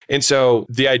And so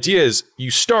the idea is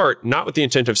you start not with the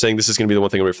intent of saying this is going to be the one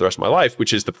thing I'm going to do for the rest of my life,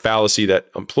 which is the fallacy that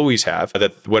employees have,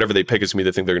 that whatever they pick is going to be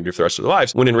the thing they're going to do for the rest of their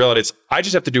lives. When in reality, it's I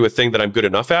just have to do a thing that I'm good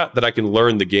enough at, that I can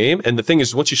learn the game. And the thing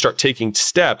is, once you start taking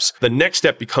steps, the next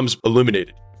step becomes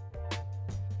illuminated.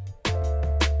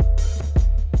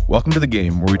 Welcome to The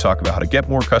Game, where we talk about how to get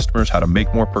more customers, how to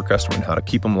make more per customer, and how to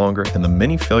keep them longer, and the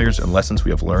many failures and lessons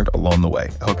we have learned along the way.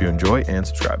 I hope you enjoy and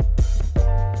subscribe.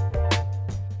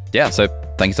 Yeah, so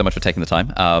thank you so much for taking the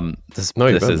time. This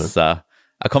is a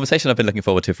conversation I've been looking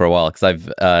forward to for a while,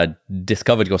 because I've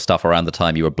discovered your stuff around the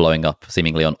time you were blowing up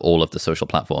seemingly on all of the social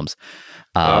platforms.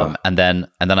 And then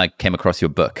I came across your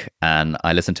book and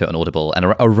I listened to it on Audible. And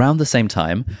around the same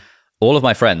time, all of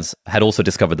my friends had also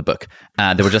discovered the book,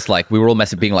 and they were just like, we were all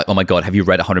being like, oh my God, have you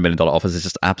read $100 million Offers? It's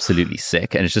just absolutely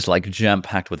sick. And it's just like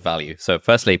jam-packed with value. So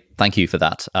firstly, thank you for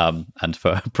that. And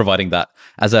for providing that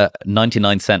as a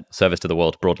 99-cent service to the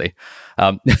world broadly.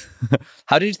 How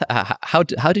did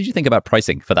you think about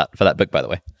pricing for that book, by the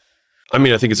way? I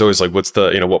mean, I think it's always like, what's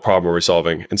the, what problem are we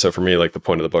solving? And so for me, like the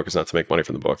point of the book is not to make money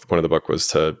from the book. The point of the book was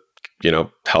to,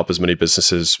 help as many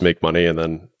businesses make money. And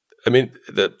then, I mean,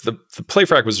 the play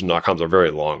for acquisition.coms are a very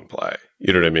long play,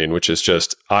 you know what I mean? Which is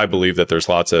just, I believe that there's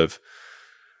lots of,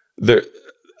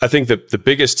 I think that the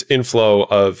biggest inflow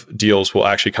of deals will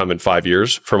actually come in 5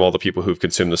 years from all the people who've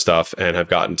consumed the stuff and have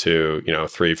gotten to,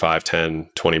 3, 5, 10,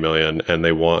 20 million, and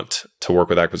they want to work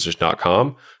with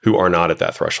acquisition.com who are not at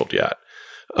that threshold yet.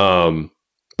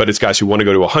 But it's guys who want to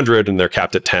go to 100 and they're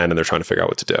capped at 10 and they're trying to figure out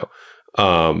what to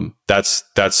do.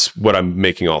 That's what I'm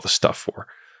making all the stuff for.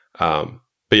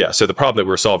 But yeah, so the problem that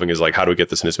we're solving is like, how do we get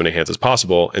this in as many hands as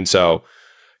possible? And so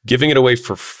giving it away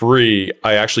for free,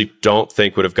 I actually don't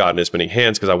think would have gotten as many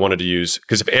hands, because I wanted to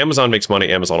because if Amazon makes money,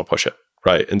 Amazon will push it,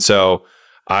 right? And so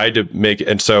I had to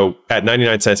and so at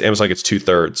 99 cents, Amazon gets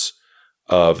 2/3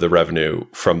 of the revenue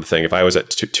from the thing. If I was at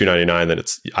 $2.99, then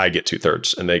I get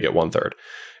 2/3 and they get 1/3.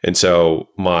 And so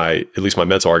at least my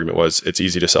mental argument was, it's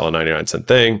easy to sell a 99-cent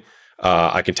thing.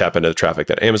 I can tap into the traffic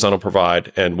that Amazon will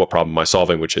provide, and what problem am I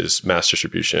solving, which is mass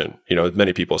distribution, as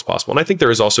many people as possible. And I think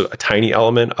there is also a tiny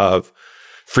element of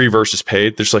free versus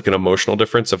paid. There's like an emotional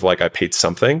difference of like, I paid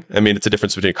something. I mean, it's a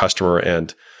difference between a customer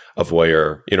and a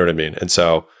voyeur, you know what I mean? And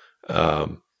so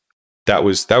that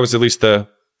was at least the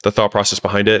thought process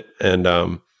behind it. And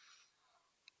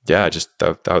just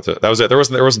that was it.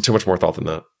 There wasn't too much more thought than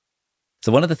that.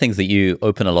 So one of the things that you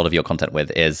open a lot of your content with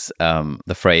is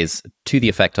the phrase to the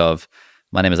effect of,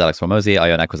 my name is Alex Hormozi, I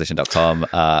own acquisition.com,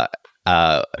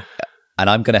 and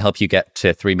I'm going to help you get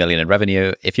to 3 million in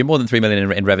revenue. If you're more than 3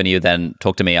 million in revenue, then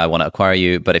talk to me, I want to acquire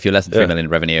you. But if you're less than 3 million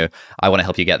in revenue, I want to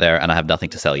help you get there, and I have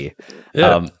nothing to sell you.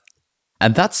 Yeah.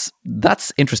 And that's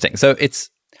interesting. So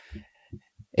it's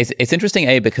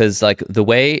interesting, because like the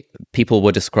way people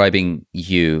were describing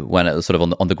you when it was sort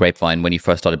of on the grapevine when you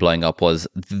first started blowing up was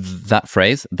that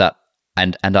phrase,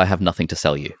 and I have nothing to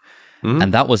sell you. Mm-hmm.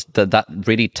 And that was that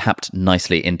really tapped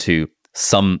nicely into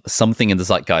something in the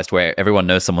zeitgeist where everyone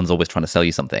knows someone's always trying to sell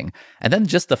you something. And then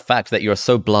just the fact that you're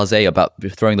so blasé about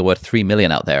throwing the word 3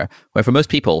 million out there, where for most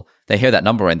people, they hear that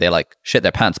number and they like shit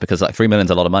their pants, because like 3 million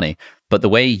is a lot of money. But the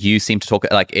way you seem to talk,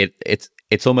 like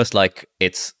it's almost like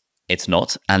it's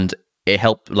not. And it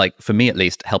helped, like for me at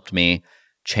least, helped me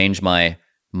change my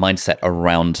mindset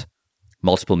around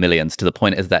multiple millions to the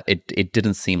point is that it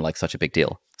didn't seem like such a big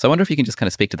deal. So I wonder if you can just kind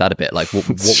of speak to that a bit. Like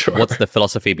Sure. What's the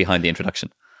philosophy behind the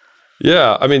introduction?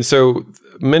 Yeah, I mean, so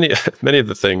many of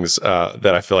the things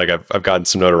that I feel like I've gotten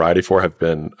some notoriety for have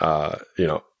been,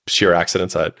 sheer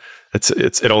accidents.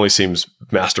 It only seems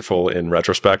masterful in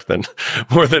retrospect than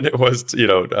more than it was,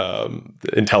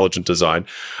 intelligent design.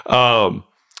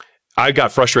 I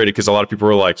got frustrated because a lot of people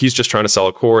were like, he's just trying to sell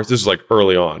a course. This was like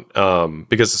early on,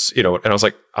 because and I was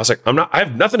like, I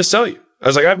have nothing to sell you. I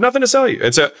was like, I have nothing to sell you.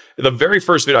 And so the very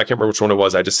first video, I can't remember which one it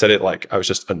was, I just said it like I was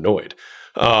just annoyed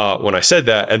when I said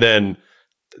that. And then,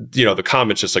 the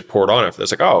comments just like poured on after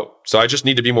this. Like, oh, so I just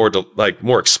need to be more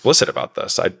explicit about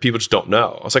this. People just don't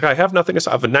know. I was like, I have nothing to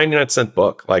sell. I have a 99-cent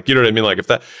book. Like, you know what I mean? Like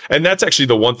and that's actually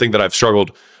the one thing that I've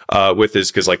struggled with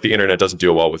is because like the internet doesn't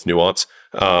deal well with nuance.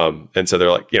 And so they're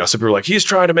like, some people are like, he's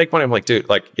trying to make money. I'm like, dude,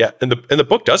 like, yeah. And the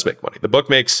book does make money. The book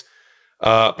makes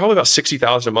probably about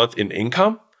 $60,000 a month in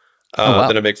income.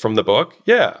 That I make from the book.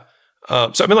 Yeah.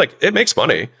 So I mean, like, it makes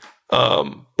money.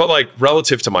 But like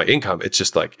relative to my income, it's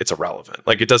just like, it's irrelevant.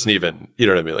 Like it doesn't even, you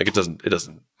know what I mean? Like it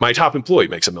doesn't, my top employee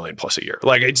makes $1 million plus a year.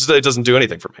 Like it doesn't do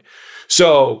anything for me.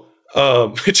 So,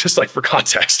 it's just like for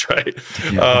context, right?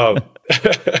 Yeah.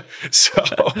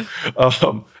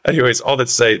 Anyways, all that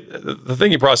to say, the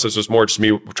thinking process was more just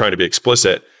me trying to be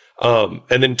explicit.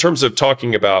 And in terms of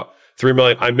talking about $3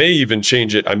 million. I may even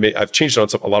change it. I've changed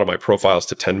it on a lot of my profiles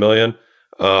to 10 million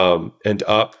and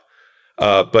up.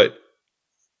 But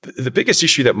the biggest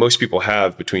issue that most people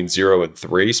have between 0 and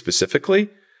 3 specifically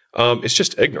is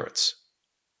just ignorance.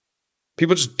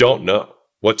 People just don't know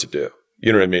what to do.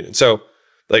 You know what I mean? And so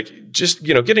like just,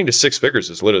 getting to 6 figures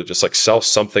is literally just like sell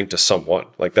something to someone.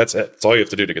 Like that's it. That's all you have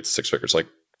to do to get to 6 figures. Like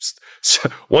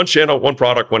one channel, one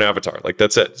product, one avatar. Like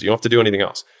that's it. You don't have to do anything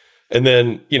else. And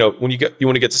then, when you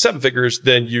want to get to 7 figures,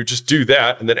 then you just do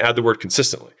that and then add the word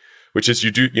consistently, which is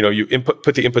you put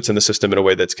the inputs in the system in a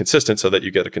way that's consistent so that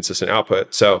you get a consistent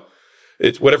output. So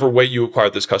it's whatever way you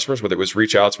acquired those customers, whether it was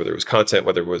reach outs, whether it was content,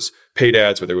 whether it was paid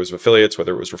ads, whether it was affiliates,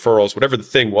 whether it was referrals, whatever the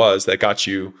thing was that got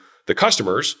you the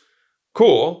customers,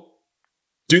 cool.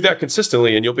 Do that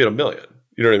consistently and you'll be at $1 million.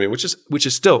 You know what I mean? Which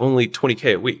is still only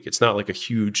 20K a week. It's not like a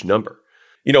huge number.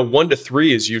 1 to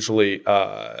 3 is usually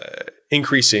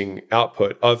increasing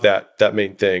output of that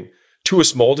main thing to a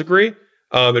small degree,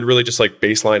 and really just like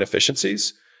baseline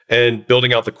efficiencies and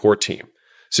building out the core team.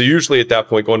 So usually at that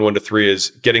point, going 1 to 3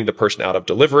 is getting the person out of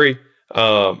delivery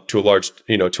to a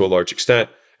large extent,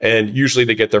 and usually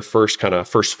they get their first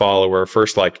follower,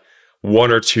 first like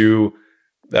 1 or 2.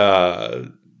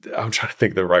 I'm trying to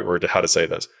think of the right word to how to say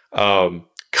this.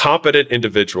 Competent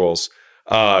individuals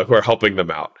who are helping them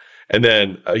out. And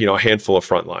then, a handful of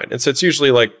frontline. And so it's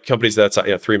usually like companies that's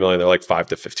 3 million, they're like 5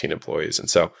 to 15 employees. And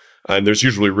so, and there's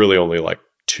usually really only like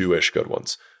 2-ish good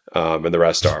ones. And the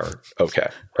rest are okay.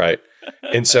 Right.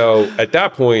 And so at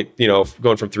that point,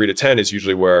 going from 3 to 10 is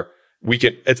usually where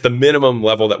it's the minimum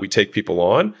level that we take people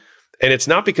on. And it's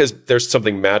not because there's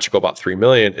something magical about 3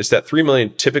 million. It's that 3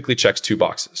 million typically checks 2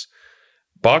 boxes.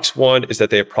 Box 1 is that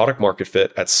they have product market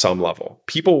fit at some level.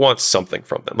 People want something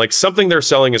from them. Like something they're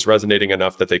selling is resonating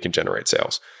enough that they can generate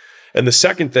sales. And the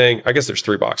second thing, I guess there's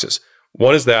 3 boxes.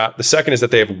 One is that. The second is that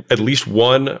they have at least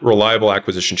one reliable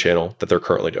acquisition channel that they're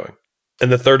currently doing.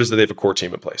 And the third is that they have a core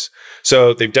team in place.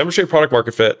 So they've demonstrated product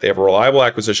market fit. They have a reliable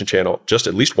acquisition channel, just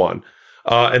at least one.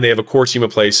 And they have a core team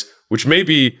in place, which may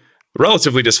be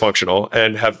relatively dysfunctional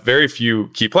and have very few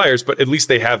key players, but at least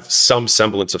they have some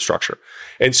semblance of structure.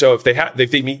 And so if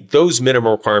they meet those minimum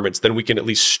requirements, then we can at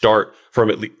least start from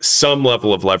at least some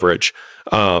level of leverage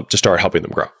to start helping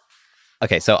them grow.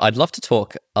 Okay, so I'd love to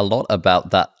talk a lot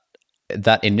about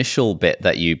that initial bit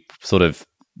that you sort of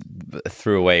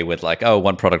threw away with, like,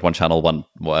 one product, one channel, one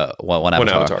avatar. One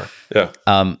avatar,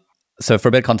 yeah. So for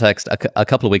a bit of context, a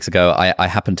couple of weeks ago, I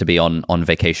happened to be on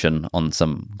vacation on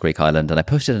some Greek island, and I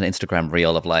posted an Instagram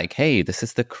reel of like, hey, this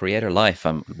is the creator life.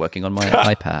 I'm working on my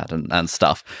iPad and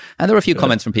stuff. And there were a few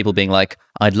comments from people being like,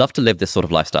 I'd love to live this sort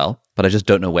of lifestyle, but I just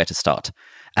don't know where to start.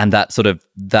 And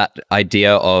that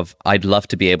idea of I'd love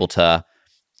to be able to,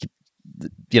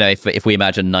 if we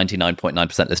imagine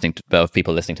 99.9% of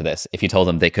people listening to this, if you told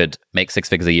them they could make 6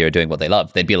 figures a year doing what they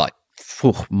love, they'd be like,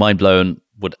 mind blown,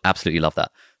 would absolutely love that.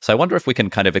 So I wonder if we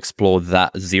can kind of explore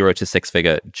that 0 to 6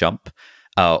 figure jump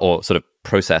or sort of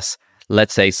process.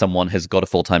 Let's say someone has got a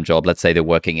full-time job. Let's say they're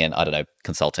working in, I don't know,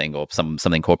 consulting or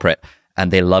something corporate,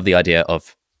 and they love the idea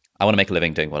of, I want to make a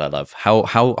living doing what I love.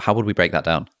 How would we break that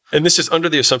down? And this is under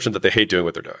the assumption that they hate doing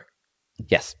what they're doing.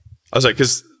 Yes. I was like,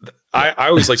 because I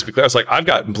always like to be clear. I was like, I've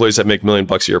got employees that make $1 million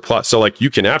a year plus. So like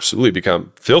you can absolutely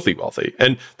become filthy wealthy,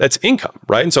 and that's income,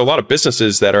 right? And so a lot of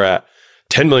businesses that are at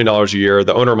 $10 million a year,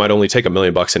 the owner might only take $1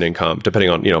 million in income, depending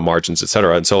on, margins, et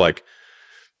cetera. And so like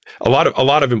a lot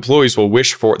of employees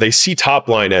will they see top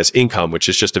line as income, which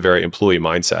is just a very employee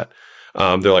mindset.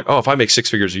 They're like, if I make 6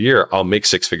 figures a year, I'll make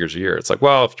 6 figures a year. It's like,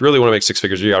 well, if you really want to make 6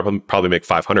 figures a year, I'll probably make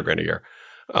 $500,000 a year.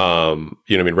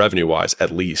 Revenue wise,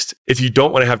 at least, if you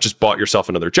don't want to have just bought yourself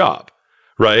another job,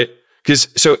 right? Because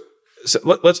so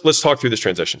let's talk through this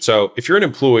transition. So if you're an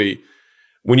employee,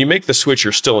 when you make the switch,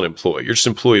 you're still an employee. You're just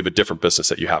an employee of a different business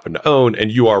that you happen to own,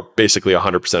 and you are basically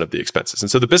 100% of the expenses.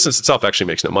 And so the business itself actually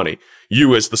makes no money.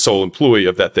 You, as the sole employee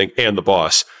of that thing and the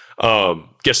boss,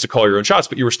 gets to call your own shots,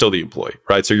 but you were still the employee,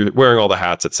 right? So you're wearing all the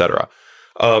hats, et cetera.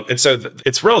 And so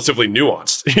it's relatively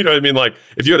nuanced. You know what I mean? Like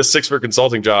if you had a 6-figure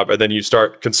consulting job and then you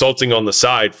start consulting on the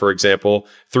side, for example,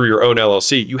 through your own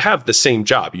LLC, you have the same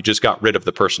job. You just got rid of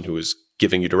the person who was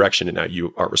giving you direction, and now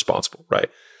you are responsible, right?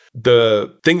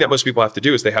 The thing that most people have to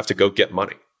do is they have to go get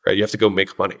money, right? You have to go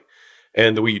make money.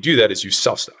 And the way you do that is you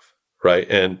sell stuff, right?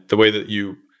 And the way that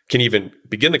you can even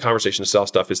begin the conversation to sell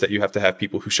stuff is that you have to have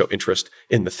people who show interest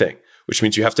in the thing, which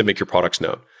means you have to make your products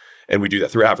known. And we do that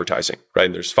through advertising, right?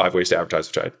 And there's 5 ways to advertise,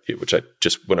 which I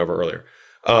just went over earlier.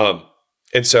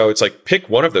 And so it's like, pick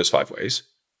one of those 5 ways,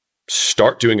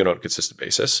 start doing it on a consistent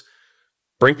basis,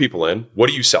 bring people in. What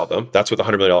do you sell them? That's what the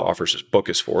 $100 million offers book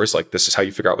is for. It's like, this is how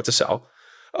you figure out what to sell.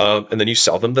 And then you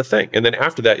sell them the thing. And then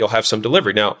after that, you'll have some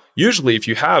delivery. Now, usually if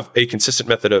you have a consistent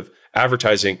method of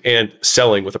advertising and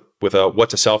selling with a what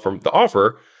to sell from the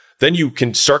offer, then you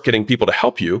can start getting people to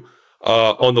help you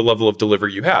on the level of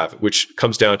delivery you have, which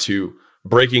comes down to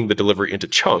breaking the delivery into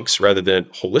chunks rather than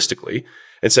holistically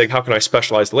and saying, how can I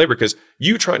specialize the labor? Because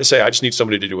you trying to say, I just need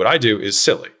somebody to do what I do is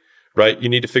silly, right? You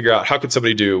need to figure out how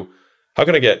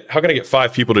can I get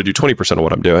 5 people to do 20% of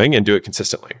what I'm doing and do it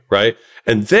consistently, right?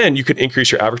 And then you can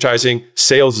increase your advertising.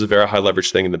 Sales is a very high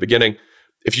leverage thing in the beginning.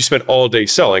 If you spent all day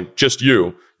selling, just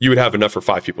you would have enough for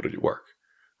 5 people to do work,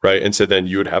 right? And so then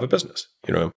you would have a business,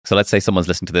 you know? So let's say someone's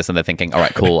listening to this and they're thinking, all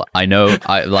right, cool. I know,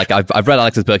 I've read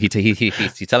Alex's book.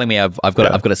 He's telling me I've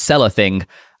got to sell a thing.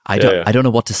 I don't know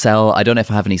what to sell. I don't know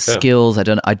if I have any skills. I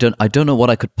don't know what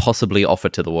I could possibly offer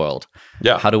to the world.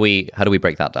 Yeah. How do we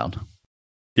break that down?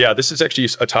 Yeah, this is actually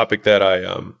a topic that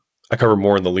I cover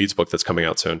more in the Leads book that's coming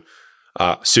out soon.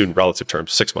 Soon, relative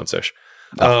terms, 6 months-ish.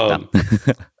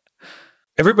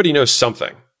 Everybody knows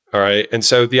something, all right? And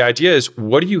so the idea is,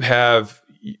 what do you have?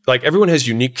 Like, everyone has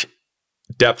unique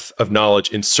depth of knowledge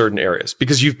in certain areas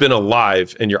because you've been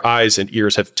alive and your eyes and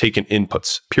ears have taken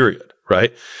inputs, period,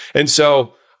 right? And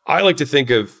so I like to think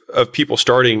of people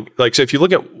starting, like, so if you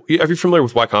look at, are you familiar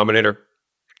with Y Combinator?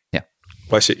 Yeah.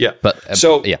 Yeah. But,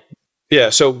 so, yeah.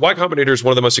 So Y Combinator is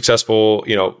one of the most successful,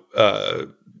 I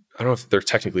don't know if they're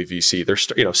technically VC.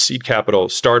 They're, seed capital,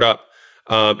 startup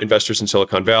investors in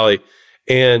Silicon Valley.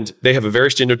 And they have a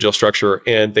very standard deal structure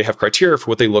and they have criteria for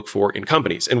what they look for in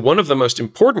companies. And one of the most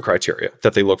important criteria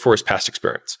that they look for is past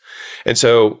experience. And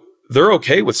so they're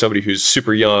okay with somebody who's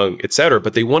super young, et cetera,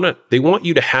 but they want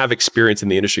you to have experience in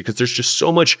the industry because there's just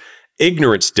so much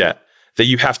ignorance debt that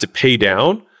you have to pay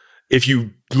down if you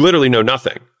literally know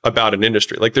nothing about an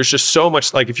industry. Like, there's just so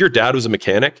much, like, if your dad was a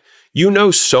mechanic, you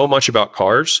know so much about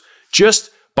cars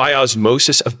just by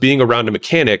osmosis of being around a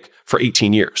mechanic for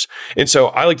 18 years. And so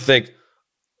I like to think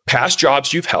past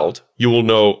jobs you've held, you will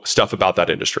know stuff about that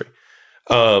industry.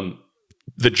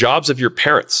 The jobs of your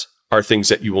parents are things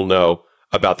that you will know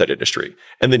about that industry.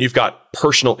 And then you've got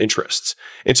personal interests.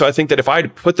 And so I think that if I had to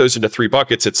put those into 3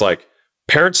 buckets, it's like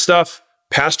parent stuff,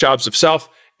 past jobs of self,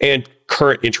 and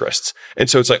current interests. And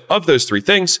so it's like, of those 3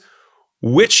 things,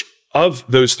 which of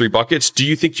those 3 buckets do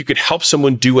you think you could help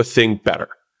someone do a thing better?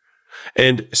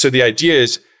 And so the idea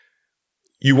is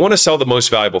you want to sell the most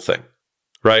valuable thing,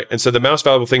 right? And so the most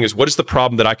valuable thing is, what is the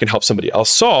problem that I can help somebody else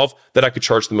solve that I could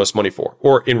charge the most money for?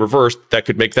 Or in reverse, that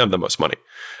could make them the most money.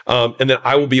 And then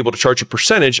I will be able to charge a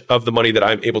percentage of the money that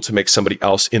I'm able to make somebody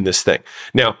else in this thing.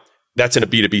 Now, that's in a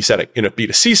B2B setting. In a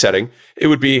B2C setting, it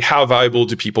would be, how valuable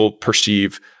do people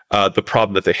perceive the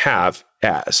problem that they have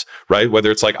as, right?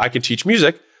 Whether it's like, I can teach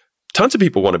music, tons of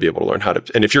people want to be able to learn how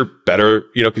to, and if you're better,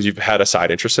 because you've had a side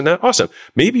interest in that, awesome.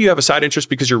 Maybe you have a side interest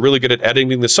because you're really good at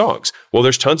editing the songs. Well,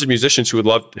 there's tons of musicians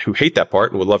who hate that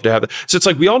part and would love to have it. So it's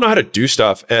like, we all know how to do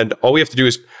stuff, and all we have to do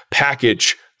is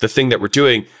package the thing that we're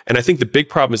doing. And I think the big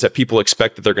problem is that people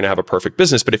expect that they're going to have a perfect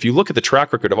business. But if you look at the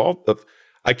track record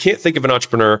I can't think of an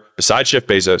entrepreneur besides Jeff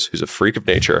Bezos, who's a freak of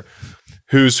nature,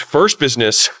 whose first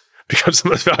business becomes the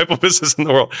most valuable business in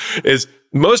the world. Is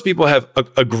most people have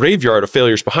a graveyard of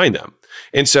failures behind them.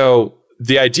 And so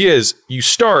the idea is, you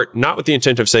start not with the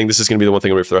intent of saying, this is going to be the one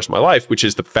thing I'm going to do for the rest of my life, which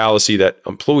is the fallacy that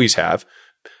employees have,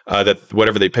 that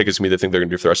whatever they pick is going to be the thing they're going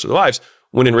to do for the rest of their lives.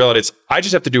 When in reality, it's, I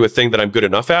just have to do a thing that I'm good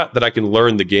enough at, that I can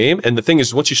learn the game. And the thing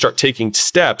is, once you start taking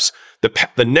steps,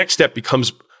 the next step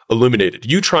becomes illuminated.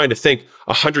 You trying to think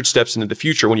 100 steps into the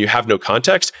future when you have no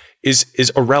context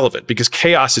is irrelevant, because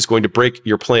chaos is going to break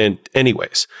your plan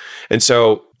anyways. And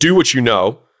so do what you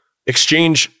know,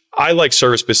 exchange. I like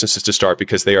service businesses to start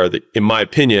because they are, in my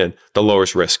opinion, the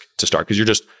lowest risk to start, because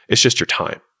it's just your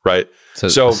time, right?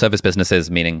 So service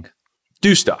businesses meaning?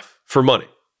 Do stuff for money.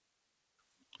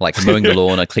 Like mowing the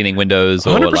lawn or cleaning windows,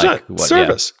 or 100% like what?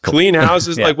 service, Cool. Clean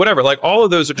houses, like whatever. Like, all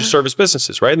of those are just service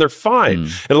businesses, right? And they're fine.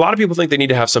 And a lot of people think they need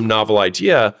to have some novel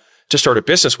idea to start a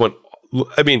business. When,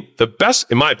 I mean, the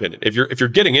best, in my opinion, if you're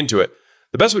getting into it,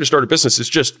 the best way to start a business is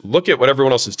just look at what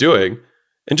everyone else is doing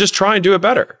and just try and do it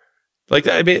better. Like,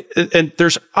 I mean, and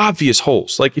there's obvious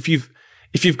holes. Like, if you've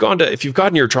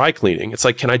gotten your dry cleaning, it's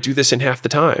like, can I do this in half the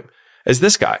time as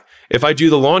this guy? If I do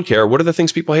the lawn care, what are the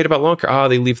things people hate about lawn care?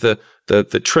 They leave the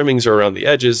trimmings are around the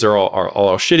edges. They're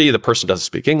all shitty. The person doesn't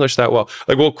speak English that well.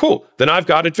 Like, well, cool. Then I've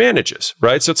got advantages,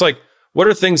 right? So it's like, what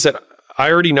are things that I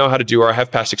already know how to do, or I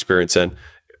have past experience in?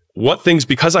 What things,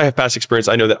 because I have past experience,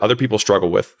 I know that other people struggle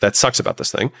with, that sucks about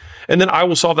this thing. And then I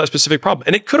will solve that specific problem.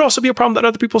 And it could also be a problem that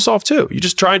other people solve too. You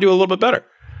just try and do a little bit better.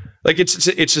 Like, it's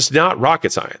just not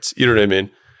rocket science. You know what I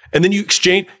mean? And then you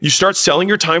start selling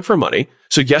your time for money.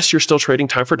 So yes, you're still trading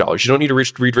time for dollars. You don't need to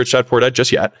read Rich Dad Poor Dad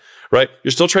just yet, right?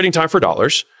 You're still trading time for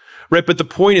dollars, right? But the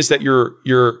point is that you're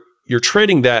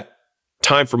trading that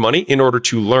time for money in order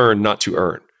to learn, not to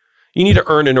earn. You need to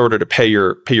earn in order to pay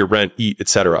your rent, eat,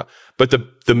 etc. But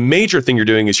the major thing you're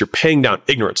doing is you're paying down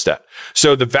ignorance debt.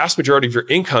 So the vast majority of your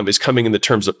income is coming in the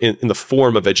terms of in the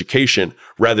form of education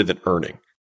rather than earning.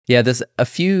 Yeah, there's a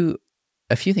few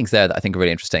things there that I think are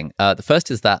really interesting. The first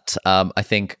is that I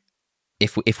think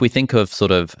if we think of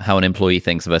sort of how an employee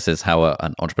thinks versus how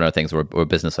an entrepreneur thinks or a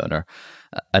business owner,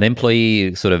 an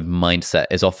employee sort of mindset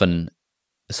is often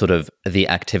sort of the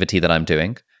activity that I'm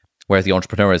doing, whereas the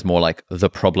entrepreneur is more like the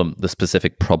problem, the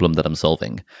specific problem that I'm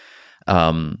solving.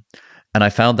 And I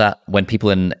found that when people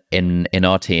in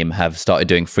our team have started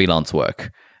doing freelance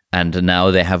work, and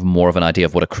now they have more of an idea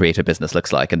of what a creative business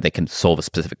looks like and they can solve a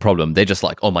specific problem, they're just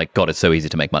like, oh my God, it's so easy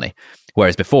to make money.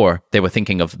 Whereas before, they were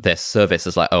thinking of their service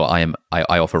as like, oh,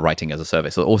 I offer writing as a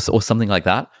service or something like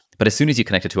that. But as soon as you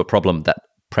connect it to a problem that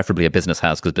preferably a business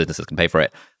has, because businesses can pay for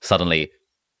it, suddenly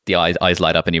the eyes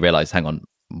light up and you realize, hang on,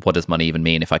 what does money even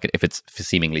mean if it's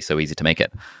seemingly so easy to make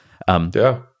it?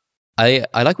 Yeah. I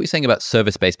like what you're saying about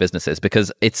service-based businesses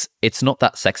because it's not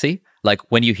that sexy. Like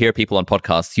when you hear people on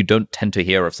podcasts, you don't tend to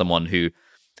hear of someone who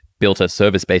built a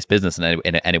service-based business and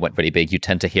it went really big. You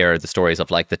tend to hear the stories of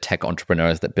like the tech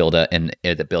entrepreneurs that built an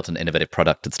innovative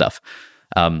product and stuff.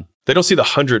 They don't see the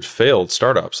 100 failed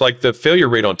startups. Like the failure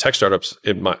rate on tech startups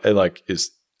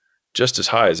is just as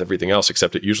high as everything else,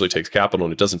 except it usually takes capital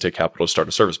and it doesn't take capital to start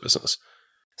a service business.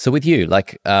 So with you,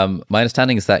 like my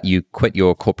understanding is that you quit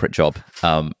your corporate job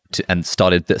and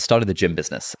started the gym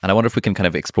business. And I wonder if we can kind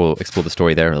of explore the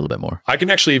story there a little bit more. I can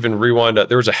actually even rewind.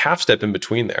 There was a half step in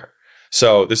between there.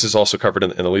 So this is also covered in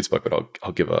the Leads book, but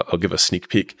I'll give a sneak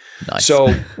peek. Nice.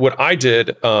 So what I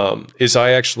did is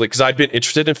I actually, because I'd been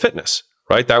interested in fitness,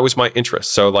 right? That was my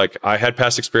interest. So like I had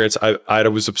past experience. I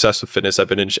was obsessed with fitness.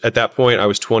 At that point, I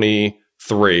was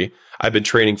 23. I've been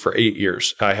training for 8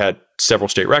 years. I had several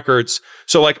state records.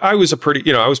 So like I was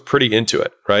pretty into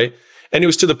it, right? And it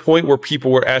was to the point where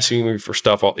people were asking me for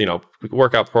stuff,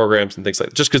 workout programs and things like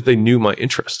that, just because they knew my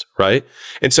interest, right?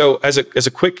 And so as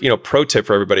a quick, pro tip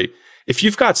for everybody, if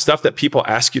you've got stuff that people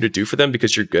ask you to do for them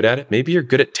because you're good at it, maybe you're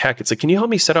good at tech. It's like, can you help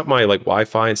me set up my like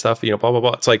Wi-Fi and stuff, blah, blah,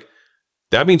 blah. It's like,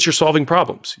 that means you're solving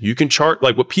problems. You can charge,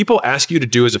 like what people ask you to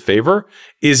do as a favor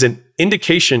is an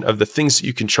indication of the things that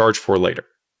you can charge for later,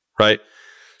 right?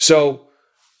 So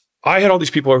I had all these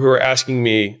people who were asking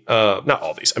me, not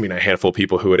all these, a handful of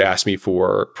people who would ask me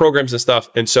for programs and stuff.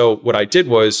 And so what I did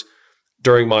was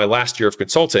during my last year of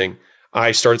consulting,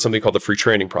 I started something called the Free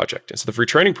Training Project. And so the Free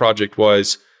Training Project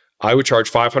was I would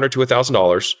charge $500 to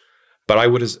 $1,000, but I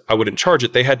wouldn't charge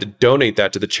it. They had to donate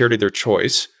that to the charity of their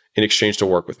choice in exchange to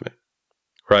work with me,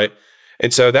 right?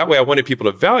 And so that way I wanted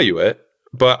people to value it,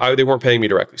 but they weren't paying me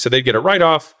directly. So they'd get a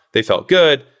write-off. They felt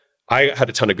good. I had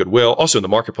a ton of goodwill also in the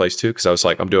marketplace too, because I was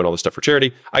like, I'm doing all this stuff for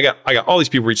charity. I got all these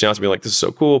people reaching out to me like, this is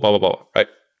so cool, blah, blah, blah, right?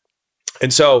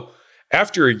 And so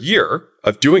after a year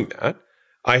of doing that,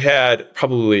 I had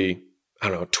probably,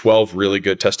 12 really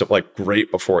good like great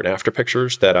before and after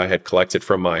pictures that I had collected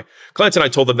from my clients. And I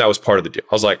told them that was part of the deal.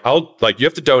 I was like, you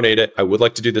have to donate it. I would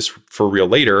like to do this for real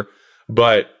later,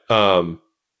 but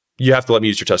you have to let me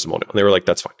use your testimonial. And they were like,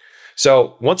 that's fine.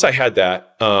 So once I had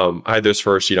that, I had those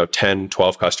first, 10,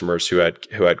 12 customers who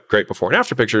had great before and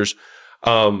after pictures.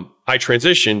 I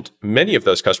transitioned. Many of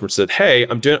those customers said, hey,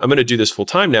 I'm going to do this full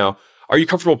time now. Are you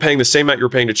comfortable paying the same amount you were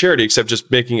paying to charity, except just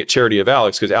making it charity of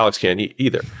Alex because Alex can't eat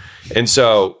either? And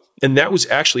that was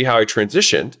actually how I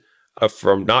transitioned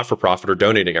from not-for-profit or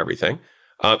donating everything.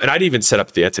 And I didn't even set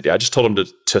up the entity. I just told them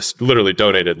to literally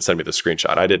donate it and send me the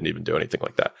screenshot. I didn't even do anything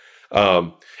like that.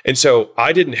 And so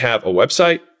I didn't have a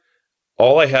website.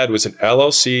 All I had was an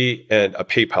LLC and a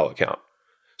PayPal account.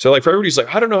 So like for everybody's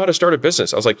like, I don't know how to start a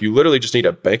business. I was like, you literally just need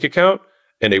a bank account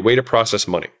and a way to process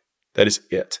money. That is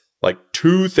it. Like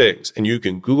 2 things. And you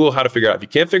can Google how to figure it out. If you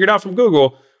can't figure it out from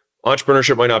Google,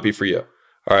 entrepreneurship might not be for you.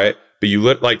 All right. But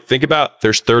you think about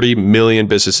there's 30 million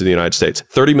businesses in the United States.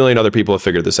 30 million other people have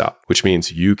figured this out, which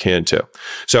means you can too.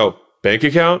 So bank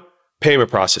account, payment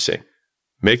processing.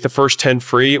 Make the first 10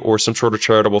 free or some sort of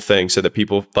charitable thing so that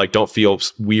people don't feel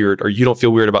weird or you don't feel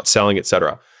weird about selling, et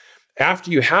cetera. After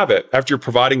you have it, after you're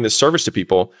providing this service to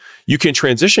people, you can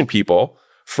transition people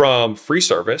from free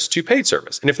service to paid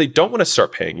service. And if they don't want to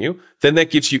start paying you, then that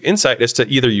gives you insight as to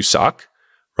either you suck,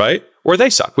 right? Or they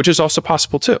suck, which is also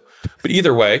possible too. But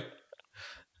either way,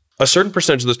 a certain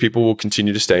percentage of those people will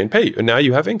continue to stay and pay you. And now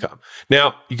you have income.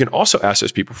 Now, you can also ask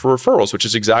those people for referrals, which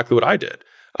is exactly what I did.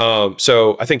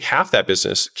 So I think half that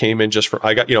business came in just from,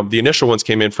 I got, the initial ones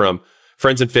came in from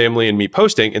friends and family and me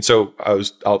posting. And so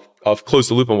I'll close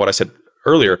the loop on what I said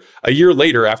earlier. A year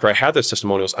later, after I had those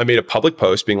testimonials, I made a public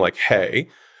post being like, hey,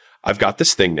 I've got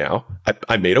this thing now.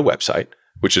 I made a website,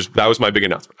 that was my big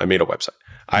announcement. I made a website.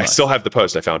 I still have the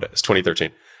post. I found it. It's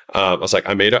 2013. I was like,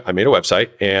 I made a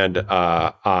website, and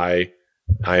I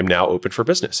am now open for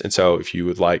business. And so if you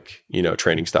would like,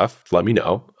 training stuff, let me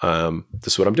know.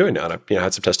 This is what I'm doing now. And I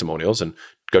had some testimonials, and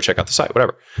go check out the site,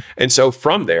 whatever. And so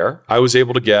from there, I was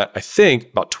able to get, I think,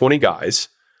 about 20 guys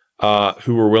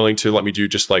who were willing to let me do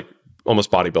just like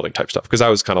almost bodybuilding type stuff. Because I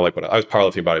was kind of like, I was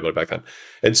powerlifting bodybuilder back then.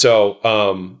 And so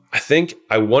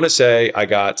I want to say I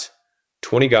got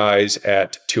 20 guys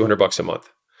at $200 a month.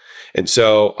 And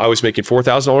so I was making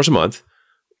 $4,000 a month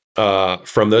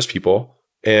from those people.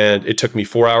 And it took me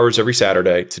 4 hours every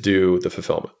Saturday to do the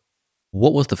fulfillment.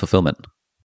 What was the fulfillment?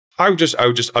 I would just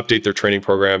update their training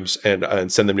programs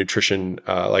and send them nutrition,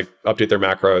 like update their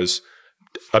macros,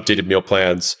 updated meal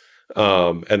plans,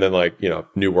 and then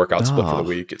new workouts split for the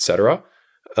week, etc.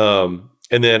 And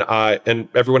then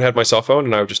everyone had my cell phone,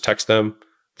 and I would just text them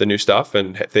the new stuff,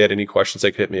 and if they had any questions,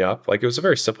 they could hit me up. Like, it was a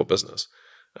very simple business.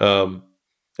 And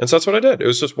so that's what I did. It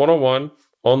was just one-on-one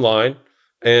online,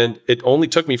 and it only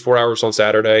took me 4 hours on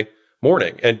Saturday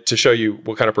morning. And to show you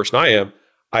what kind of person I am,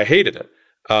 I hated it.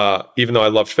 Even though I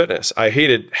loved fitness, I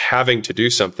hated having to do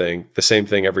the same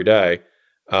thing every day,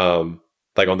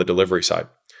 like on the delivery side.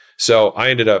 So I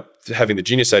ended up having the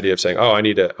genius idea of saying, oh, I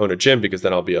need to own a gym because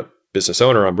then I'll be a business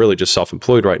owner. I'm really just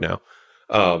self-employed right now.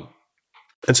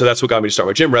 And so that's what got me to start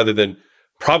my gym, rather than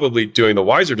probably doing the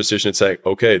wiser decision and saying,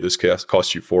 okay, this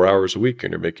costs you 4 hours a week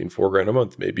and you're making $4,000 a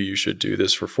month. Maybe you should do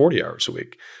this for 40 hours a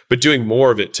week. But doing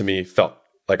more of it to me felt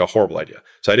like a horrible idea.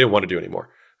 So I didn't want to do it anymore.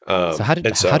 So how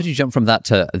did you jump from that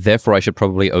to, therefore I should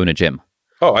probably own a gym?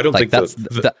 Oh, I don't think that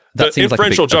seems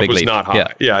inferential like a big jump was leap. not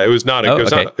high. Yeah, it was not.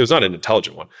 It was not an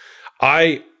intelligent one.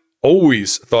 I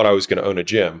always thought I was going to own a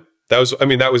gym.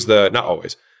 Not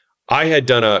always. I had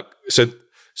done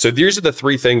so these are the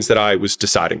three things that I was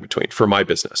deciding between for my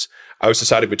business. I was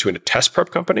deciding between a test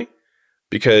prep company,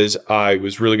 because I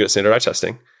was really good at standardized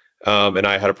testing, and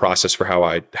I had a process for how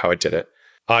I did it.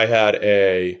 I had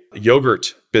a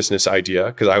yogurt business idea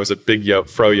because I was a big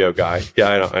froyo guy. Yeah,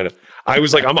 I know. I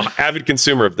was like, I'm an avid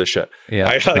consumer of this shit. Yeah,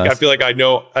 I feel like I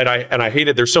know, and I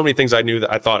hated. There's so many things I knew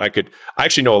that I thought I could. I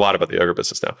actually know a lot about the yogurt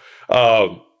business now,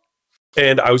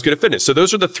 and I was good at fitness. So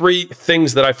those are the three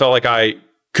things that I felt like I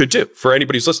could do for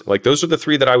anybody who's listening. Like, those are the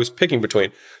three that I was picking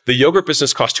between. The yogurt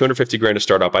business cost $250,000 to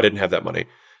start up. I didn't have that money,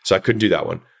 so I couldn't do that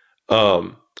one.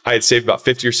 I had saved about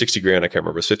 50 or 60 grand. I can't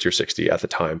remember. It was 50 or 60 at the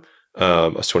time. I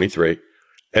was 23.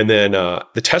 And then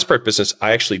the test prep business,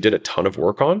 I actually did a ton of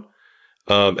work on.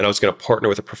 And I was going to partner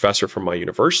with a professor from my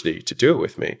university to do it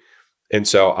with me. And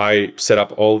so I set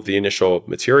up all of the initial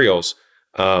materials.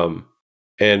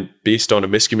 And based on a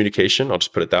miscommunication, I'll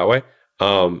just put it that way,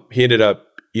 he ended up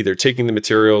either taking the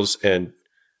materials and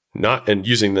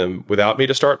using them without me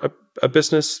to start a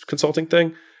business consulting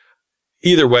thing.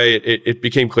 Either way, it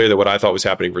became clear that what I thought was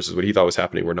happening versus what he thought was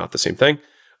happening were not the same thing.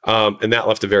 And that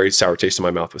left a very sour taste in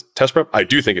my mouth with test prep. I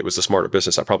do think it was the smarter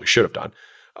business I probably should have done.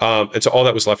 And so all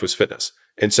that was left was fitness.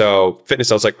 And so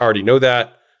fitness, I was like, I already know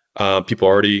that. People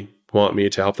already want me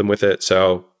to help them with it.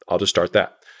 So I'll just start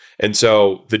that. And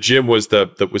so the gym was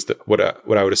what I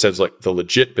would have said is like the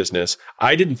legit business.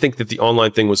 I didn't think that the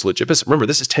online thing was legit business. Remember,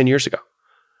 this is 10 years ago.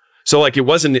 So like no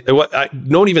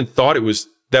one even thought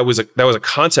that was a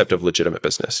concept of legitimate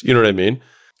business. You know what I mean?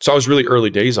 So I was really early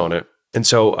days on it. And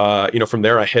so, from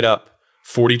there I hit up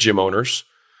 40 gym owners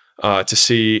to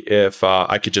see if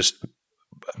I could just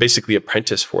basically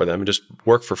apprentice for them and just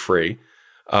work for free.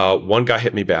 One guy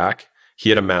hit me back. He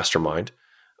had a mastermind.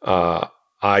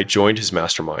 I joined his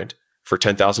mastermind for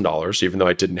 $10,000, even though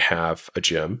I didn't have a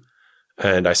gym.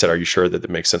 And I said, "Are you sure that it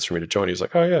makes sense for me to join?" He was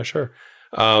like, "Oh yeah, sure."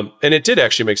 And it did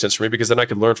actually make sense for me, because then I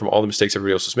could learn from all the mistakes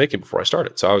everybody else was making before I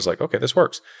started. So I was like, okay, this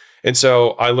works. And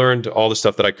so I learned all the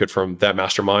stuff that I could from that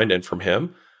mastermind and from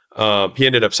him. He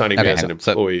ended up signing me as an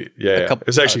employee. So it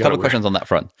was actually a couple of questions on that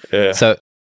front. Yeah. So,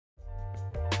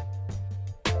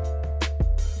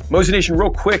 Mosey Nation, real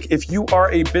quick, if you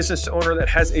are a business owner that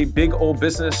has a big old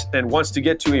business and wants to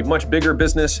get to a much bigger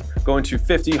business, going to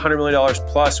 $50, $100 million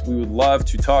plus, we would love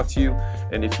to talk to you.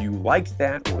 And if you like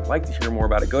that or would like to hear more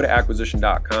about it, go to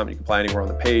acquisition.com. You can apply anywhere on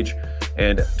the page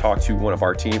and talk to one of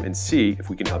our team and see if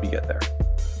we can help you get there.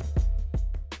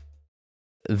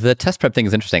 the test prep thing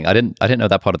is interesting. I didn't know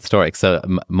that part of the story. So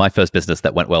my first business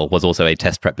that went well was also a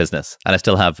test prep business. And I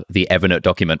still have the Evernote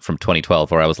document from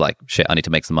 2012 where I was like, shit, I need to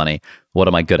make some money. What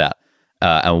am I good at?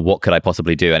 and what could I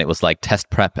possibly do? And it was like test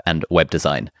prep and web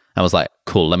design. I was like,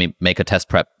 cool, let me make a test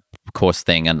prep course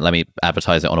thing and let me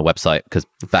advertise it on a website, because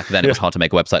back then it was hard to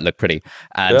make a website look pretty,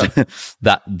 and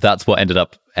that's what ended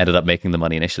up making the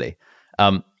money initially.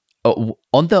 On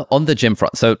the gym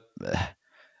front, so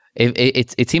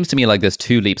it seems to me like there's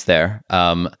two leaps there.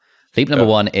 Leap number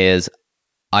one is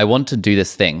I want to do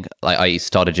this thing, like I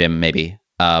start a gym maybe,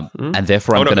 and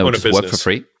therefore I'm going to work for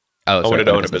free. I wanted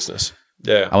to own a business.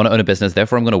 Yeah, I want to own a business.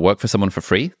 Therefore, I'm going to work for someone for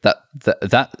free. That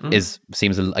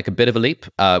seems like a bit of a leap,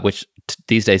 which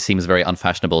these days seems very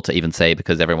unfashionable to even say,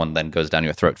 because everyone then goes down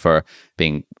your throat for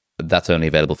being that's only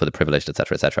available for the privileged,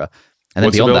 etc., etc. And then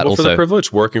what's beyond that, also also for the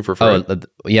privileged, working for free. Oh,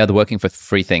 yeah, the working for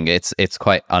free thing. It's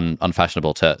quite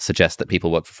unfashionable to suggest that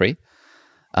people work for free.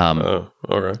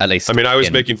 Okay. At least, I mean, I was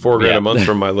making $4,000 a month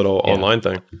from my little online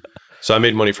thing, so I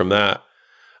made money from that.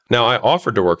 Now, I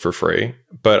offered to work for free,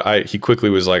 but he quickly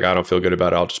was like, I don't feel good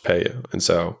about it. I'll just pay you. And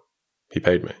so he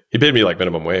paid me. He paid me like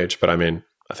minimum wage, but I mean,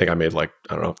 I think I made like,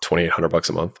 I don't know, $2,800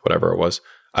 a month, whatever it was.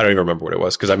 I don't even remember what it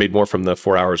was, because I made more from the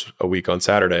 4 hours a week on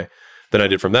Saturday than I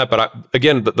did from that. But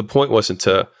again, the point wasn't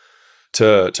to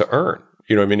earn,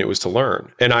 you know what I mean? It was to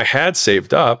learn. And I had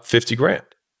saved up $50,000.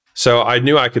 So I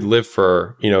knew I could live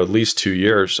for, at least 2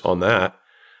 years on that.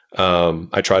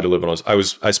 I tried to live on,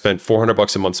 I spent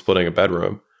 $400 a month splitting a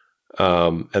bedroom.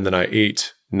 And then I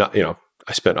ate,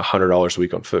 I spent $100 a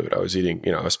week on food. I was eating,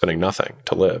 I was spending nothing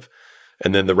to live.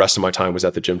 And then the rest of my time was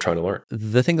at the gym trying to learn.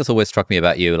 The thing that's always struck me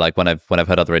about you, like when I've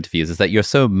heard other interviews, is that you're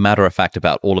so matter of fact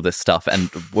about all of this stuff. And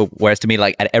whereas to me,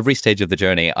 like at every stage of the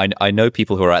journey, I know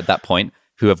people who are at that point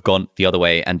who have gone the other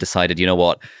way and decided, you know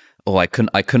what? Oh, I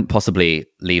couldn't possibly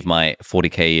leave my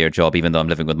 $40K a year job, even though I'm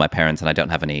living with my parents and I don't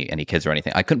have any kids or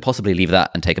anything. I couldn't possibly leave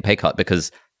that and take a pay cut,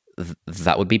 because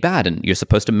that would be bad, and you're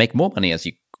supposed to make more money as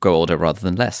you grow older rather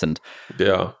than less. And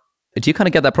yeah, do you kind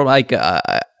of get that problem?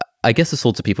 I guess the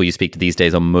sorts of people you speak to these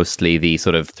days are mostly the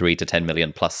sort of 3 to 10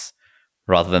 million plus,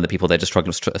 rather than the people that are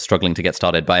just struggling to get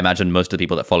started. But I imagine most of the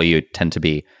people that follow you tend to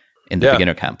be in the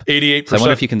beginner camp. 88%. So I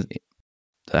wonder if you can.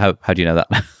 How do you know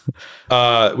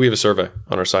that? We have a survey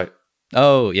on our site.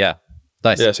 Oh yeah,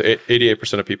 nice. Yeah, so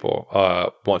 88% of people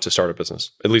want to start a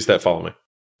business, at least that follow me.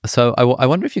 So I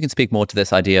wonder if you can speak more to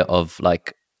this idea of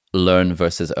like learn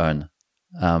versus earn,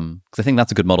 because I think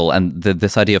that's a good model, and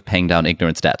this idea of paying down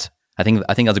ignorance debt. I think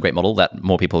that's a great model that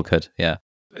more people could. Yeah,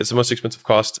 it's the most expensive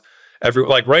cost.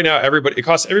 Right now, it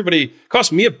costs me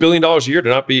 $1 billion a year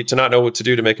to not know what to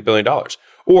do to make $1 billion.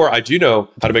 Or I do know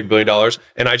how to make $1 billion,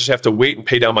 and I just have to wait and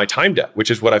pay down my time debt, which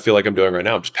is what I feel like I'm doing right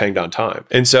now. I'm just paying down time.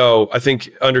 And so I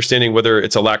think understanding whether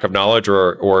it's a lack of knowledge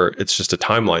or it's just a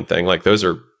timeline thing, like those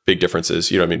are big differences,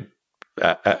 you know what I mean,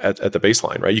 at the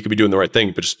baseline, right? You could be doing the right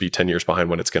thing, but just be 10 years behind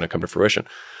when it's going to come to fruition.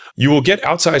 You will get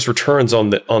outsized returns on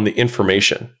the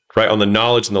information, right? On the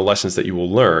knowledge and the lessons that you will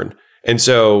learn. And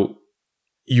so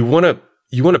you want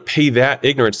to pay that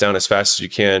ignorance down as fast as you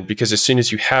can, because as soon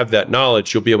as you have that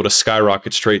knowledge, you'll be able to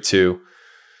skyrocket straight to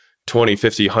 20,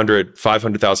 50, 100,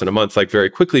 500,000 a month, like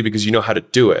very quickly, because you know how to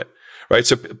do it, right?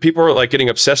 So people are like getting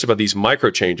obsessed about these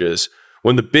micro changes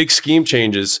when the big scheme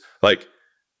changes, like,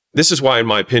 this is why, in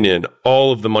my opinion,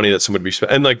 all of the money that someone would be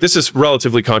spent, and like this is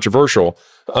relatively controversial.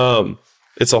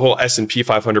 It's a whole S&P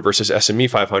 500 versus SME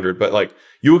 500, but like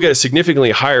you will get a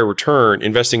significantly higher return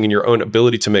investing in your own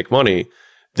ability to make money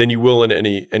than you will in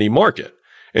any market.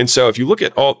 And so if you look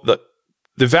at all the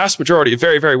vast majority of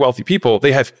very, very wealthy people,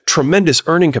 they have tremendous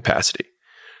earning capacity,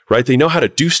 right? They know how to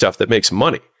do stuff that makes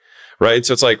money, right?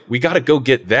 So it's like, we got to go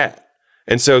get that.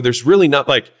 And so there's really not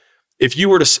like, if you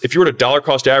were to dollar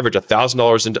cost average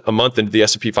 $1,000 a month into the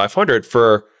S&P 500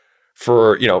 for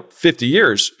 50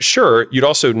 years, sure, you'd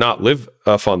also not live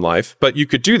a fun life, but you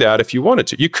could do that if you wanted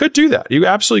to. You could do that. You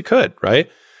absolutely could, right?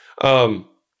 Or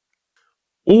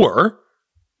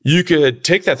you could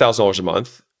take that $1,000 a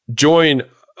month, join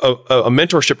a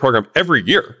mentorship program every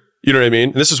year. You know what I mean?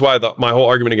 And this is why my whole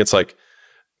argument against like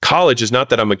college is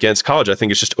not that I'm against college. I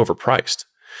think it's just overpriced.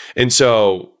 And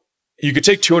so you could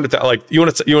take 200,000. Like you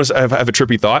want to have a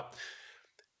trippy thought.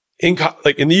 In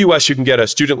the U.S., you can get a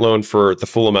student loan for the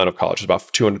full amount of college, about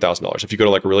 $200,000. If you go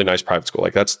to like a really nice private school,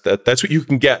 like that's what you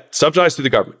can get subsidized through the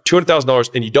government,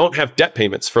 $200,000, and you don't have debt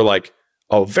payments for like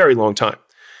a very long time.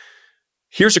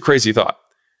 Here's a crazy thought: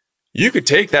 you could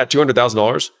take that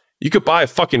 $200,000, you could buy a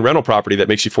fucking rental property that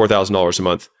makes you $4,000 a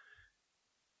month,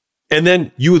 and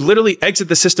then you would literally exit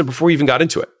the system before you even got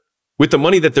into it with the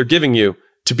money that they're giving you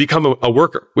to become a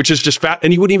worker, which is just fat.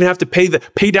 And you wouldn't even have to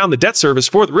pay down the debt service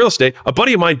for the real estate. A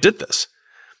buddy of mine did this.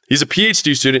 He's a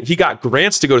PhD student. He got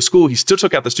grants to go to school. He still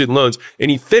took out the student loans,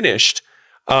 and he finished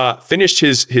his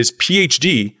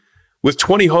PhD with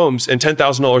 20 homes and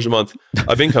 $10,000 a month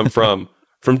of income from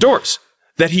doors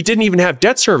that he didn't even have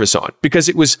debt service on because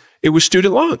it was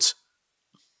student loans.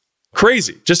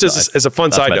 Crazy. Just as a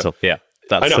fun side note. Yeah.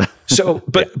 I know. So,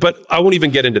 but I won't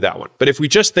even get into that one. But if we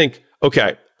just think,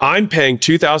 okay, I'm paying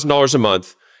 $2,000 a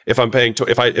month. If I'm paying,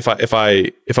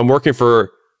 if I'm working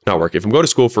for, not working, if I'm going to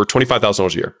school for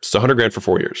 $25,000 a year, it's $100,000 for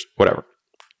 4 years, whatever.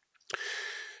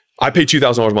 I pay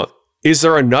 $2,000 a month. Is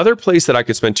there another place that I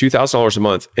could spend $2,000 a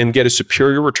month and get a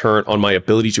superior return on my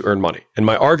ability to earn money? And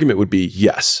my argument would be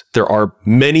yes. There are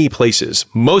many places,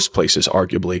 most places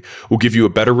arguably, will give you a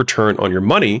better return on your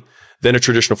money than a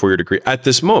traditional 4-year degree at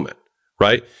this moment,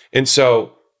 right? And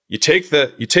so you take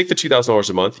the $2,000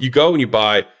 a month, you go and you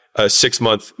buy a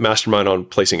 6-month mastermind on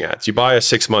placing ads. You buy a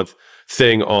 6-month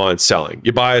thing on selling.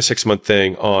 You buy a 6-month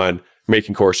thing on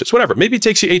making courses, whatever. Maybe it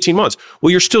takes you 18 months. Well,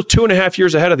 you're still 2.5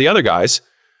 years ahead of the other guys.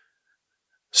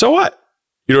 So what?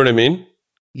 You know what I mean?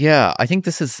 Yeah, I think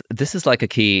this is like a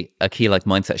key like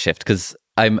mindset shift, because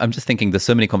I'm just thinking there's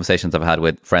so many conversations I've had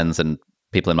with friends and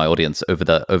people in my audience over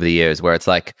the years where it's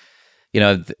like, you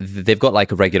know, they've got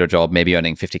like a regular job, maybe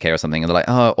earning 50K or something, and they're like,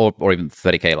 oh, or even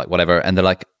 30K, like whatever, and they're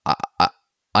like,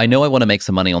 I know I want to make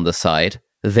some money on the side,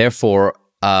 therefore,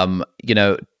 you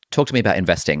know, talk to me about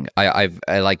investing. I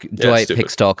like, do I pick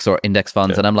stocks or index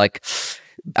funds? And I'm like,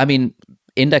 I mean,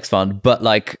 index fund, but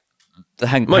like,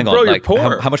 hang on, bro, like, you're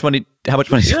poor. How much money do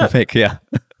I make? Yeah.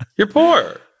 You're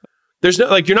poor. There's no,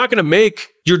 like, you're not going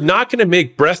to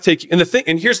make breathtaking. And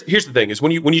here's the thing is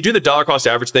when you do the dollar cost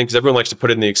average thing, because everyone likes to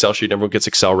put it in the Excel sheet and everyone gets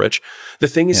Excel rich. The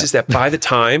thing is that by the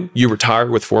time you retire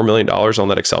with $4 million on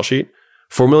that Excel sheet,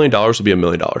 $4 million will be $1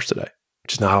 million today,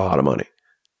 which is not a lot of money.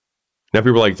 Now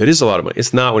people are like, that is a lot of money.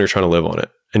 It's not when you're trying to live on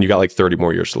it and you got like 30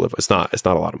 more years to live. It's not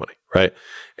a lot of money, right?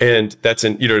 And that's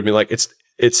you know what I mean? Like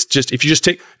it's just, if you just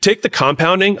take the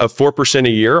compounding of 4% a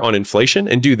year on inflation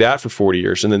and do that for 40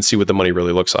 years and then see what the money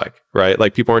really looks like, right?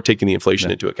 Like people aren't taking the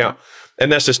inflation into account.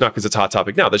 And that's just not because it's a hot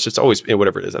topic now. That's just always,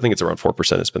 whatever it is. I think it's around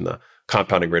 4% has been the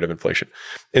compounding rate of inflation.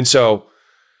 And so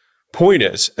point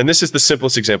is, and this is the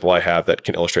simplest example I have that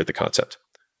can illustrate the concept.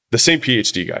 The same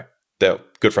PhD guy,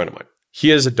 that good friend of mine, he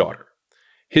has a daughter.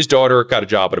 His daughter got a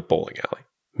job at a bowling alley,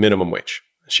 minimum wage.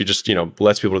 She just,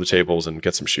 lets people to the tables and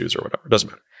gets some shoes or whatever. It doesn't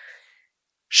matter.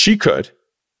 She could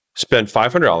spend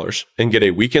 $500 and get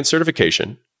a weekend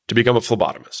certification to become a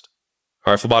phlebotomist.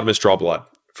 All right, phlebotomists draw blood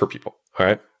for people. All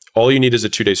right. All you need is a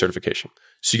 2-day certification.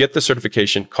 So you get the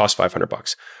certification, costs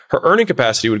 $500. Her earning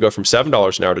capacity would go from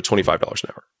 $7 an hour to $25 an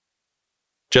hour,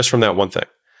 just from that one thing.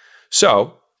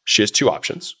 So she has two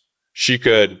options. She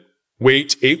could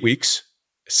wait 8 weeks,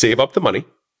 save up the money,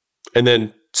 and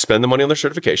then spend the money on their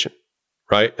certification,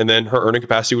 right? And then her earning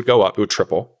capacity would go up. It would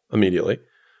triple immediately.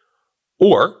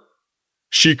 Or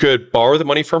she could borrow the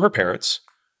money from her parents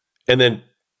and then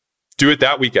do it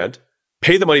that weekend,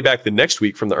 pay the money back the next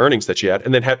week from the earnings that she had,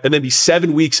 and then be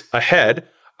 7 weeks ahead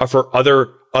of her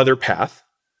other path,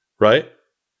 right?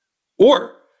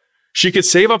 Or she could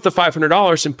save up the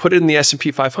 $500 and put it in the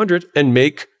S&P 500 and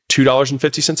make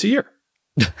 $2.50 a year.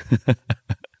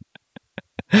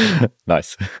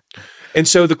 Nice. And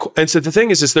so the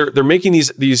thing is they're making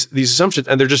these assumptions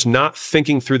and they're just not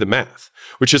thinking through the math,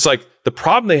 which is like the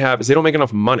problem they have is they don't make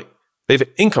enough money. They have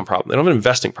an income problem. They don't have an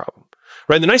investing problem,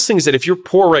 right? And the nice thing is that if you're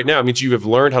poor right now, it means you have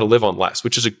learned how to live on less,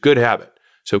 which is a good habit.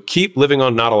 So keep living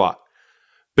on not a lot.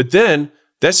 But then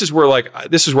this is where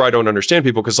I don't understand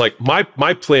people, because like my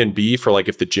plan B for like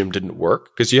if the gym didn't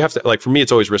work, because you have to, like, for me,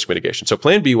 it's always risk mitigation. So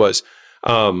plan B was,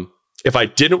 if I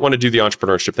didn't want to do the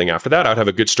entrepreneurship thing after that, I'd have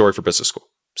a good story for business school.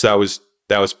 So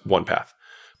that was one path,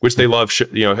 which they love,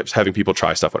 having people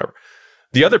try stuff, whatever.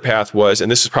 The other path was, and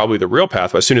this is probably the real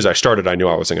path, but as soon as I started, I knew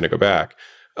I wasn't going to go back,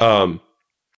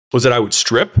 was that I would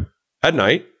strip at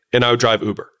night and I would drive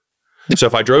Uber. So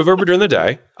if I drove Uber during the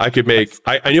day, I could make,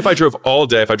 I knew if I drove all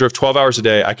day, if I drove 12 hours a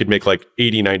day, I could make like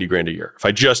 80, 90 grand a year if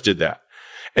I just did that.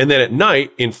 And then at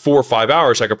night, in 4 or 5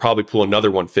 hours, I could probably pull another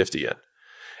 150 in.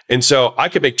 And so I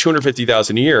could make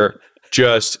 $250,000 a year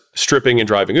just stripping and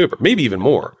driving Uber, maybe even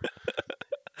more.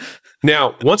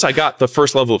 Now, once I got the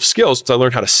first level of skills, once I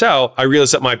learned how to sell, I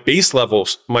realized that my base level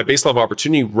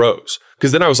opportunity rose,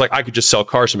 because then I was like, I could just sell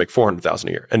cars to make $400,000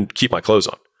 a year and keep my clothes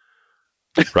on,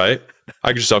 right? I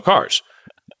could just sell cars,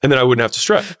 and then I wouldn't have to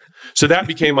strip. So that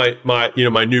became my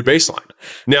new baseline.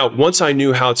 Now, once I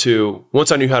knew how to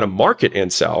market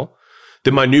and sell,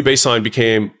 then my new baseline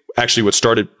became actually what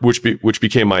started, which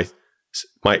became my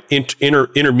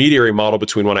intermediary model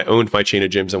between when I owned my chain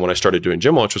of gyms and when I started doing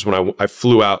gym launch, was when I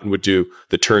flew out and would do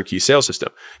the turnkey sales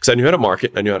system, because I knew how to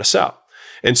market and I knew how to sell.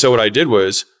 And so what I did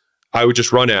was I would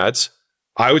just run ads.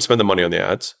 I would spend the money on the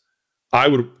ads. I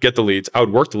would get the leads, I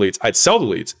would work the leads, I'd sell the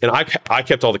leads, and I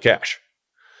kept all the cash.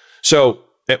 So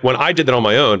when I did that on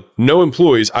my own, no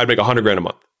employees, I'd make $100,000 a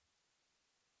month.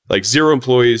 Like 0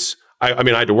 employees. I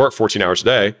mean, I had to work 14 hours a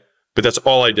day, but that's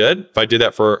all I did. If I did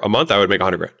that for a month, I would make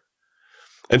 $100,000.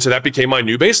 And so that became my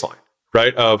new baseline,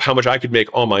 right? Of how much I could make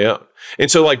on my own. And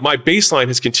so like my baseline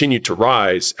has continued to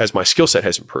rise as my skill set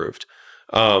has improved.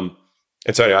 And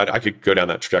so I could go down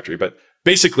that trajectory, but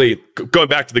basically going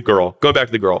back to the girl,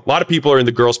 a lot of people are in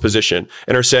the girl's position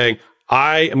and are saying,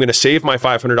 I am going to save my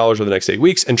 $500 over the next 8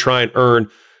 weeks and try and earn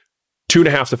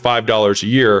 $2.50 to $5 a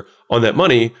year on that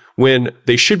money when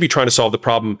they should be trying to solve the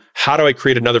problem. How do I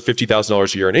create another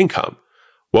 $50,000 a year in income?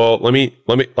 Well, let me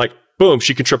like, boom,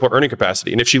 she can triple her earning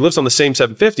capacity. And if she lives on the same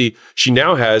 750, she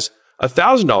now has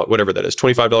 $1,000, whatever that is,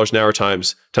 $25 an hour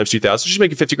times 2,000. She's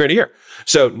making $50,000 a year.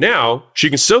 So now she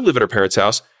can still live at her parents'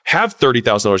 house, have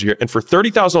 $30,000 a year. And for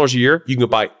 $30,000 a year, you can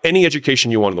buy any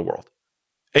education you want in the world.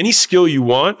 Any skill you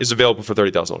want is available for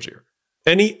 $30,000 a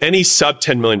year. Any sub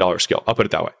 $10 million skill. I'll put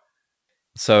it that way.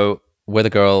 So with a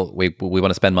girl, we want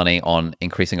to spend money on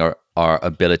increasing our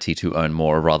ability to earn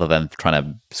more rather than trying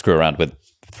to screw around with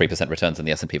 3% returns in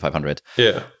the S&P 500.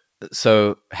 Yeah.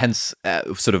 So hence,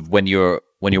 sort of when you're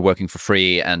working for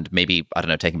free and maybe, I don't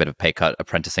know, taking a bit of a pay cut,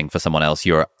 apprenticing for someone else,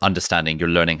 you're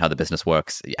learning how the business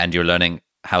works, and you're learning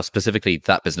how specifically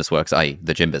that business works, i.e.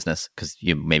 the gym business, because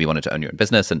you maybe wanted to own your own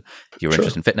business and you're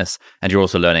interested in fitness. And you're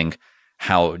also learning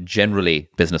how generally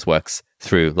business works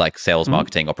through like sales,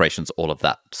 marketing, operations, all of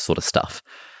that sort of stuff.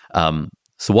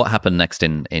 So what happened next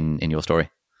in your story?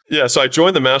 Yeah, so I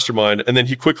joined the mastermind, and then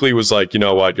he quickly was like, you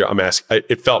know what,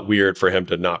 it felt weird for him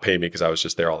to not pay me because I was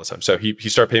just there all the time. So he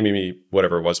started paying me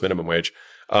whatever it was, minimum wage.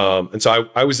 And so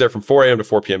I was there from 4 a.m. to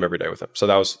 4 p.m. every day with him. So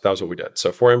that was what we did.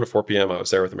 So 4 a.m. to 4 p.m. I was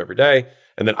there with him every day.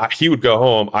 And then he would go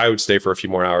home. I would stay for a few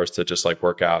more hours to just like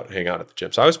work out, hang out at the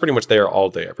gym. So I was pretty much there all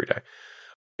day, every day.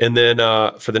 And then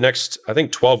for the next, I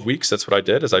think 12 weeks, that's what I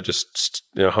did, is I just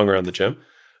hung around the gym,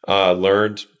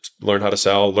 learned how to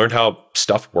sell, learned how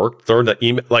stuff worked, learned that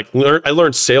I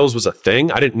learned sales was a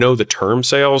thing. I didn't know the term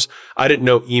sales. I didn't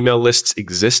know email lists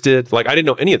existed. Like I didn't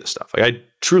know any of this stuff. Like I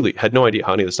truly had no idea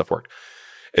how any of this stuff worked.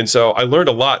 And so I learned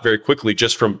a lot very quickly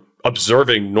just from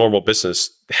observing normal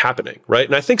business happening, right?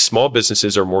 And I think small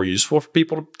businesses are more useful for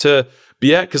people to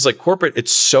be at, because like corporate,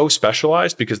 it's so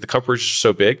specialized because the companies are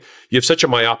so big. You have such a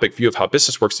myopic view of how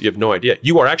business works that you have no idea.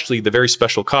 You are actually the very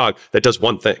special cog that does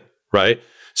one thing, right?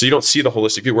 So you don't see the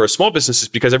holistic view. Whereas small businesses,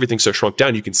 because everything's so shrunk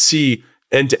down, you can see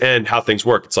end to end how things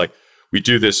work. It's like we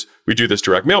do this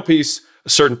direct mail piece, a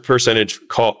certain percentage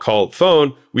call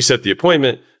phone, we set the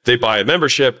appointment, they buy a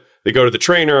membership, they go to the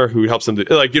trainer who helps them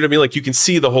to, like, you know what I mean? Like you can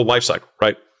see the whole life cycle,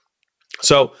 right?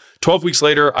 So 12 weeks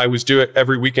later, I was doing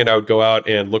every weekend. I would go out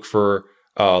and look for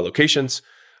locations.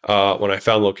 When I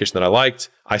found a location that I liked,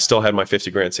 I still had my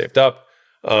 $50,000 saved up.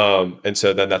 And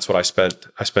so then that's what I spent.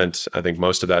 I think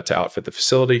most of that to outfit the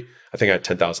facility. I think I had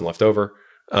 10,000 left over.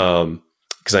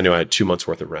 Cause I knew I had 2 months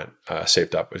worth of rent,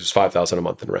 saved up. It was 5,000 a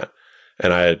month in rent.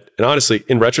 And honestly,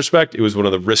 in retrospect, it was one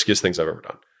of the riskiest things I've ever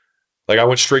done. Like I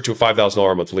went straight to a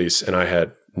 $5,000 a month lease and I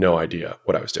had no idea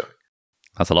what I was doing.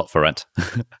 That's a lot for rent.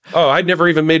 Oh, I'd never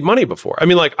even made money before. I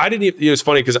mean, like I didn't even, it was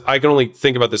funny because I can only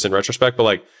think about this in retrospect, but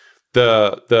like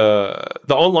the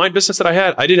online business that I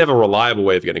had, I didn't have a reliable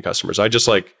way of getting customers. I just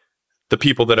like the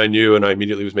people that I knew and I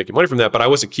immediately was making money from that, but I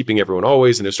wasn't keeping everyone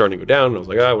always, and it was starting to go down. And I was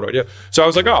like, what do I do? So I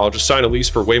was like, I'll just sign a lease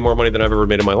for way more money than I've ever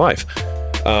made in my life.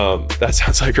 That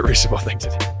sounds like a reasonable thing to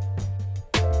do.